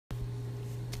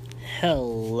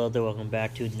Hello there, welcome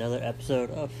back to another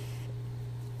episode of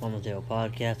On the Table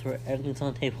Podcast, where everything's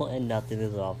on the table and nothing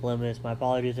is off limits. My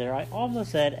apologies there, I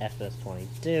almost said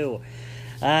FS22.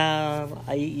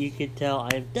 You could tell I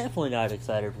am definitely not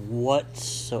excited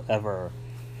whatsoever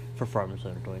for Farming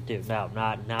Simulator 22. No,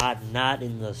 not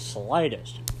in the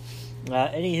slightest.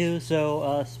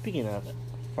 Speaking of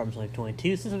Farming Simulator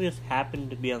 22, since we just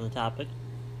happened to be on the topic,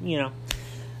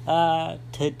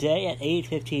 today at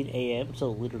 8:15 a.m.,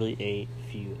 so literally a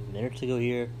few minutes ago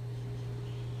here,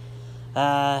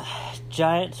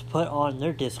 Giants put on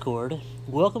their Discord,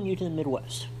 "Welcome you to the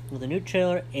Midwest," with a new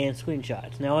trailer and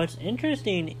screenshots. Now, what's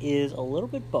interesting is a little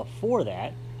bit before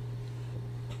that,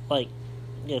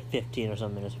 15 or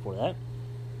some minutes before that,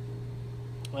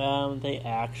 they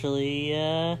actually,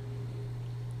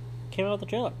 came out with the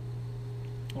trailer.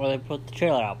 Or they put the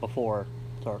trailer out before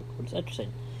the article, which is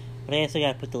interesting. But I guess I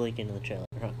gotta put the link into the trailer.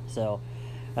 So,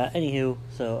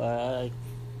 my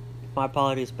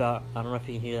apologies about, I don't know if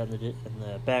you can hear that in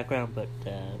the background, but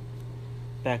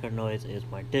background noise is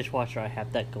my dishwasher. I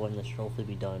have that going. This should hopefully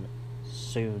be done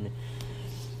soon.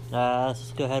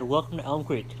 Let's go ahead. Welcome to Elm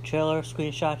Creek. Trailer,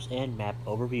 screenshots, and map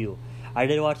overview. I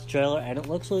did watch the trailer, and it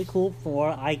looks really cool. From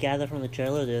what I gather from the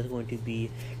trailer, there's going to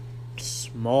be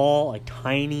small,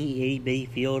 tiny itty-bitty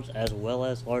fields as well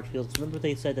as large fields. Remember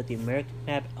they said that the American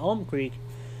map, Elm Creek,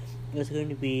 is going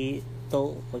to be a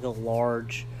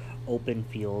large open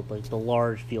field, the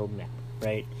large field map,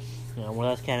 right?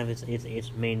 That's kind of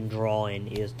its main drawing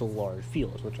is the large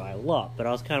fields, which I love. But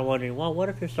I was kind of wondering, well, what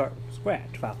if you're starting from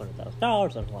scratch?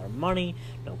 $500,000, that's a lot of money,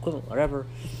 no equipment, whatever.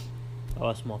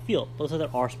 A small field. Those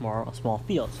there are small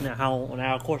fields.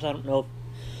 Now, of course, I don't know if,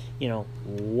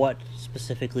 what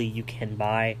specifically you can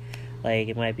buy.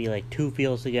 It might be two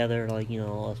fields together, a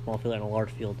small field and a large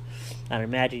field. I'd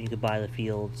imagine you could buy the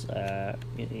fields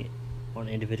on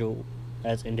individual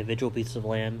pieces of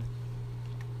land.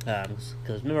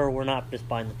 Because remember, we're not just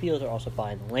buying the fields, we're also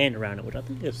buying the land around it, which I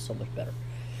think is so much better.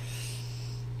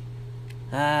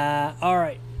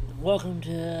 Alright. Welcome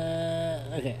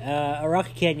to a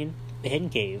rocky canyon, a hidden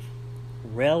cave,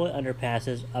 railway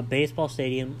underpasses, a baseball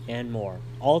stadium, and more,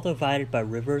 all divided by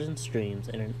rivers and streams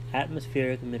in an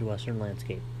atmospheric Midwestern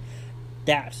landscape.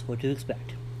 That's what to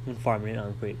expect in Farming in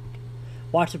Elm Creek.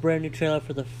 Watch the brand new trailer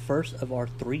for the first of our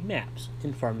 3 maps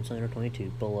in Farming Simulator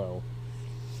 22 below.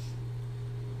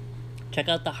 Check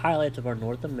out the highlights of our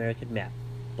North American map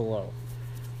below.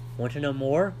 Want to know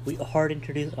more? We hard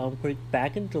introduced Elm Creek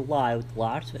back in July with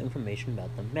lots of information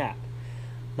about the map.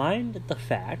 Mind the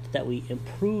fact that we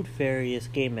improved various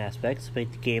game aspects to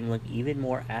make the game look even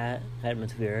more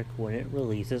atmospheric when it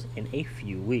releases in a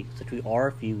few weeks, which we are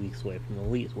a few weeks away from the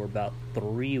release. We're about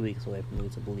 3 weeks away from the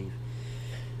release, I believe.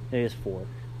 Maybe it's 4.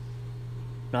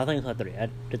 No, I think it's not 3. I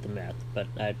did the math, but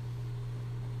that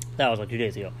was 2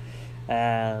 days ago.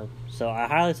 So I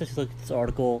highly suggest you look at this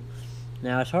article.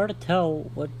 Now, it's hard to tell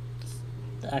what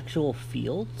the actual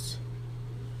fields.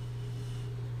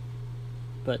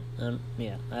 But, so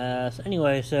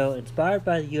inspired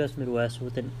by the U.S. Midwest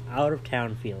with an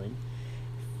out-of-town feeling,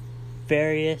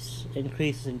 various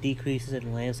increases and decreases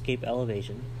in landscape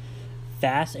elevation,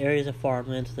 vast areas of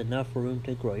farmland with enough room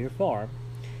to grow your farm,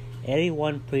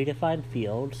 81 predefined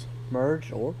fields,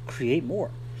 merge or create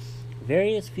more,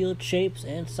 various field shapes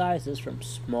and sizes from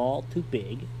small to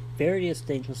big, various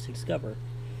things to discover,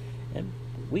 and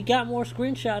we got more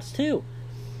screenshots too.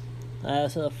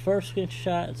 So the first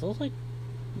screenshot, it looks like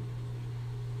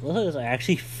it's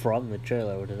actually from the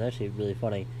trailer, which is actually really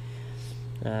funny.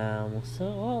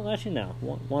 Actually no,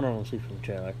 one of them is from the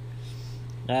trailer.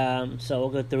 So we'll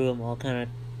go through them. I'll kind of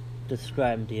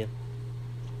describe them to you.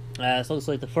 So it looks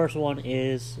like the first one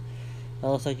is, it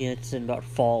looks like it's in about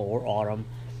fall or autumn,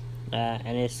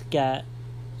 and it's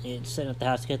sitting at the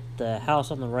house. Get the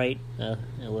house on the right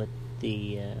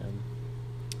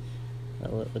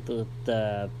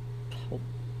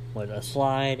with a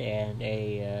slide and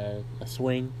a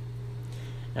swing,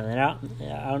 and then out,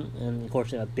 and of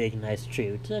course a big nice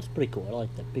tree. That's pretty cool. I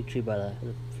like that big tree by the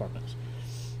farmhouse.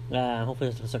 Hopefully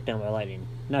it doesn't get struck down by lightning.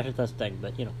 Not sure if that's the thing,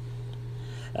 but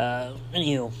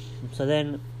anywho. So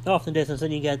then off in the distance,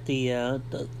 then you got the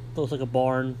looks like a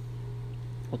barn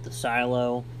with the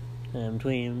silo, and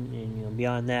between and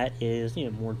beyond that is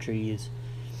more trees.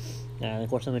 And of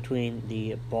course, in between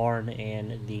the barn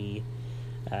and the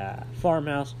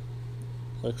farmhouse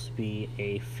looks to be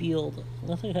a field.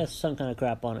 Looks like it has some kind of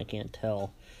crop on it. Can't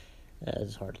tell.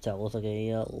 It's hard to tell. Looks like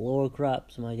a lower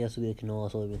crop. So my guess would be a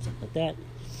canola, soybean, something like that.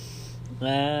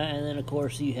 And then of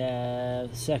course you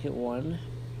have the second one,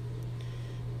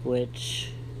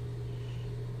 which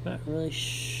I'm not really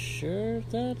sure. sure if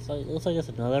that's like, looks like it's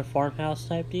another farmhouse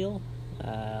type deal. It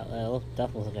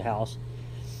definitely looks like a house.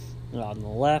 On the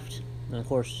left, and of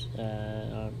course,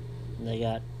 they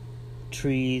got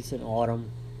trees in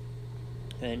autumn,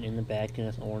 and in the back,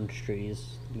 it's orange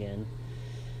trees again.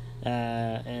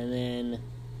 And then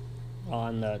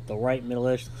on the right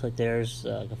middle-ish, looks like there's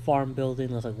like a farm building.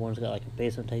 Looks like one's got like a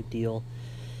basement type deal.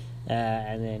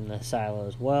 And then a silo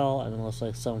as well, and then looks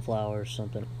like sunflowers,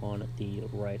 something on the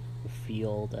right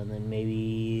field, and then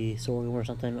maybe sorghum or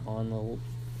something on the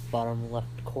bottom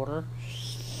left corner.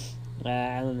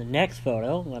 And then the next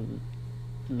photo,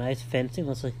 nice fencing,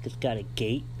 looks like it's got a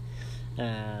gate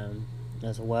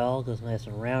as well, goes nice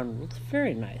and round, looks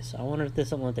very nice. I wonder if this is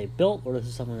something that they built, or this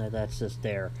is something that's just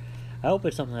there. I hope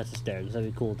it's something that's just there, because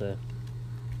that'd be cool to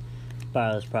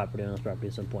buy this property on this property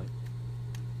at some point.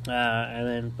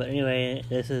 But anyway,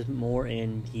 this is more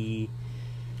in the,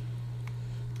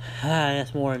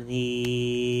 that's more in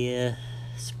the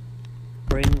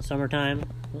spring, summertime.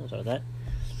 Oh, sorry about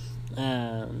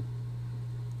that.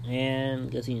 And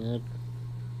guess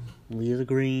leaves are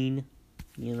green,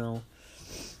 so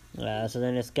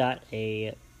then it's got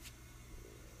the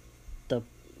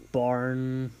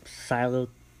barn silo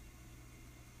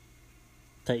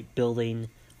type building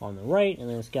on the right, and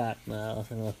then it's got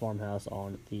another farmhouse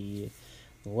on the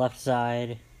left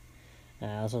side.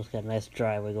 Also, it's got a nice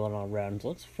driveway going all around.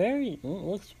 It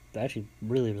looks actually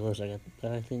really realistic.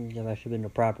 I think I've actually been to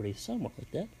property somewhat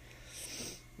like that.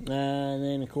 And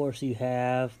then, of course, you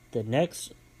have the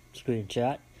next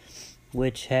screenshot,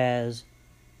 which has,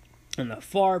 in the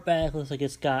far back, looks like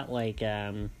it's got like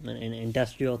an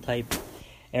industrial type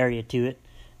area to it,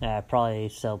 probably a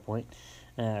cell point,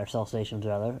 or cell stations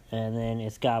rather. And then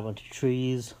it's got a bunch of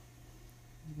trees,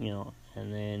 and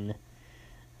then,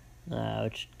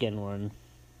 which again we're in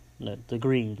the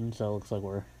green, so it looks like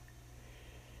we're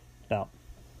about,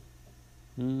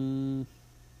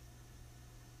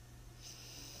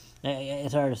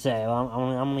 it's hard to say. I'm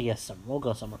gonna guess summer. We'll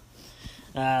go summer.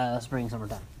 Spring,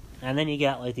 summertime. And then you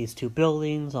got like these two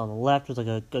buildings on the left. There's like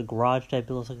a garage type.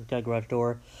 It looks like a garage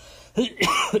door. Sorry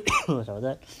about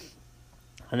that.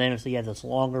 And then so you have this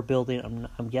longer building.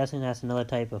 I'm guessing that's another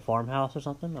type of farmhouse or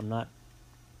something. I'm not.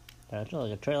 That's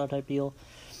like a trailer type deal.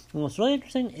 And what's really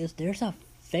interesting is there's a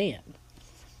fan,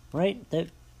 right?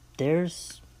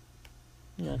 There's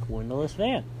a windowless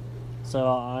fan. So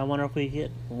I wonder if we get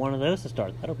one of those to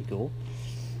start. That'll be cool.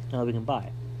 We can buy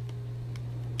it.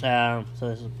 So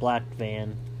this is a black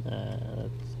van.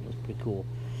 That's pretty cool.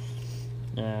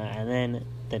 And then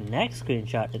the next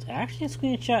screenshot is actually a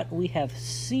screenshot we have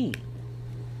seen.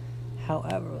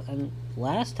 However, and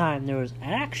last time there was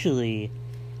actually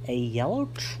a yellow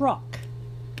truck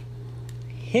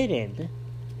hidden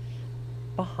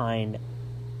behind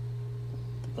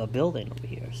a building over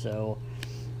here. So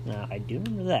I do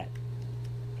remember that.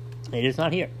 It is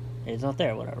not here. It's not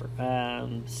there, whatever.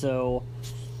 So,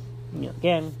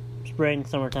 again, spring,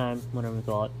 summertime, whatever we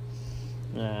call it.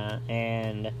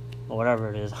 And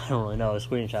whatever it is, I don't really know. A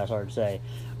screenshot's hard to say,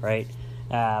 right?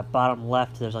 Bottom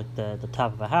left, there's like the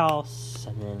top of a house,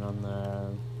 and then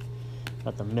on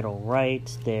about the middle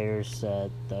right, there's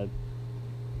the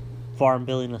farm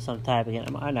building of some type.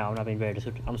 Again, I know I'm not being very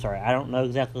descriptive. I'm sorry. I don't know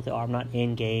exactly what they are. I'm not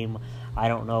in game. I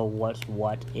don't know what's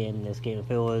what in this game. If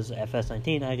it was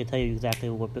FS22, I could tell you exactly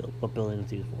what building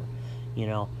it's used for.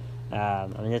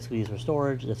 This could be used for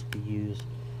storage. This could be used.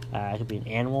 It could be an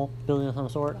animal building of some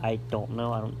sort. I don't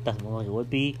know. Doesn't look like it would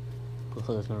be. Looks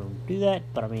like it's going to do that.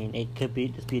 But it could be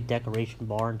just be a decoration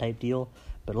barn type deal.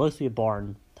 But it looks to be a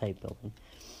barn type building.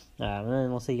 And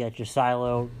then let's say you got your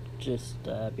silo just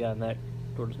beyond that,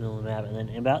 towards the middle of the map, and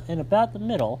then about the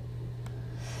middle,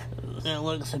 it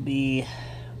looks to be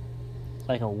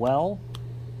like a well.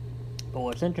 But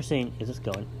what's interesting is it's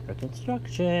going for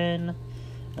construction.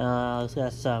 It's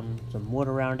got some wood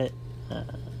around it,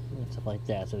 and stuff like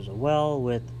that. So there's a well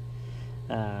with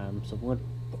some wood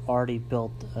already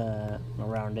built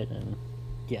around it, and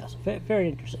yes, very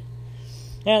interesting.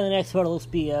 And the next photo looks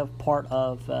to be a part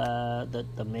of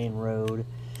the main road,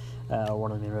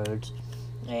 one of the main roads.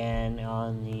 And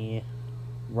on the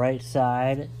right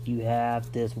side, you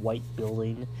have this white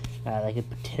building that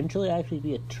could potentially actually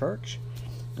be a church.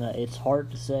 It's hard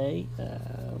to say,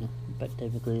 but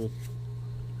typically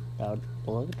that would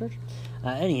belong to church.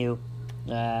 And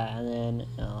then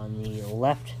on the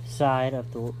left side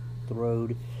of the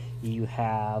road, you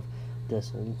have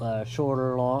this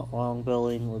shorter, long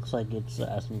building. Looks like it's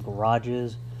some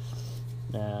garages,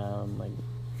 like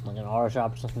an auto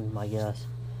shop or something, I guess.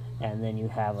 And then you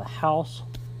have a house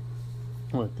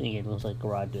with, again, looks like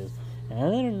garages.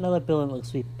 And then another building looks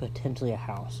to be potentially a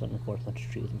house, and of course a bunch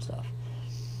of trees and stuff.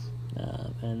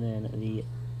 And then the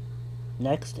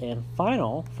next and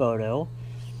final photo,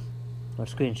 or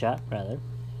screenshot rather,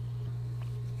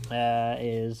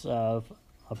 is of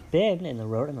a bend in the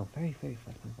road. I know, very, very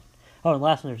fucking fun. Oh, and the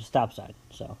last one, there's a stop sign.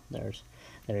 So there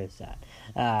is that.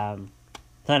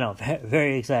 So I know, very,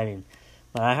 very exciting.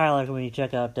 But I highly recommend you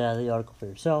check out the article for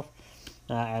yourself.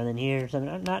 And then here,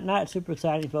 some not super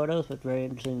exciting photos, but very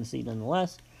interesting to see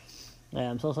nonetheless. So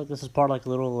it looks like this is part of like a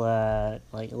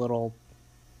little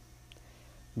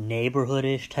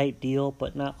neighborhoodish type deal,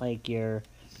 but not like your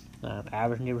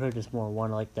average neighborhood. Just more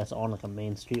one like that's on like a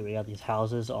main street where you have these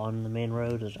houses on the main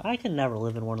road. Which I can never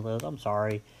live in one of those. I'm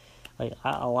sorry. Like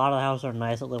a lot of the houses are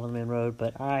nice that live on the main road,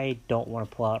 but I don't want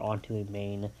to pull out onto a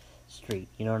main street.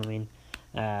 You know what I mean?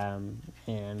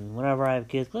 And whenever I have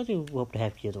kids, because I do hope to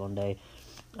have kids one day,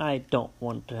 I don't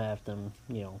want to have them,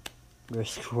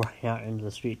 risk running out into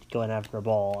the street going after a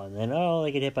ball and then,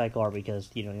 they get hit by a car because,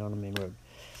 you're on the main road.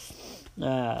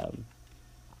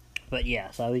 But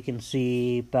yeah, so we can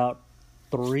see about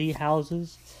 3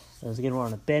 houses. As again, we're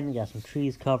on a bend, we got some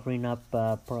trees covering up,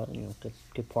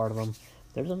 good part of them.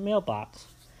 There's a mailbox,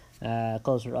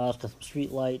 closer to us, got some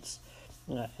street lights.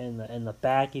 In the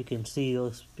back, you can see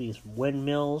these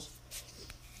windmills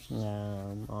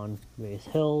on various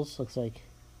hills. Looks like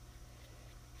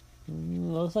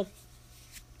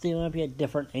they might be at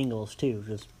different angles too, which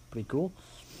is pretty cool.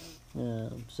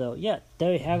 So yeah,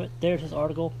 there you have it. There's his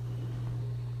article.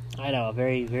 I know, a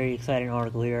very, very exciting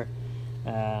article here.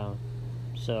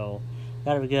 So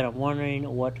that'll be good. I'm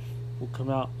wondering what will come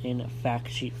out in Fact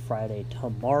Sheet Friday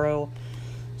tomorrow.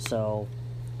 So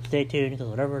stay tuned, because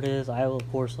whatever it is, I will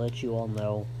of course let you all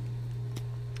know.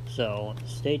 So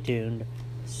stay tuned,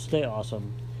 stay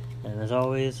awesome, and as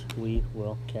always, we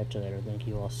will catch you later. Thank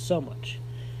you all so much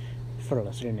for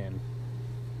listening in.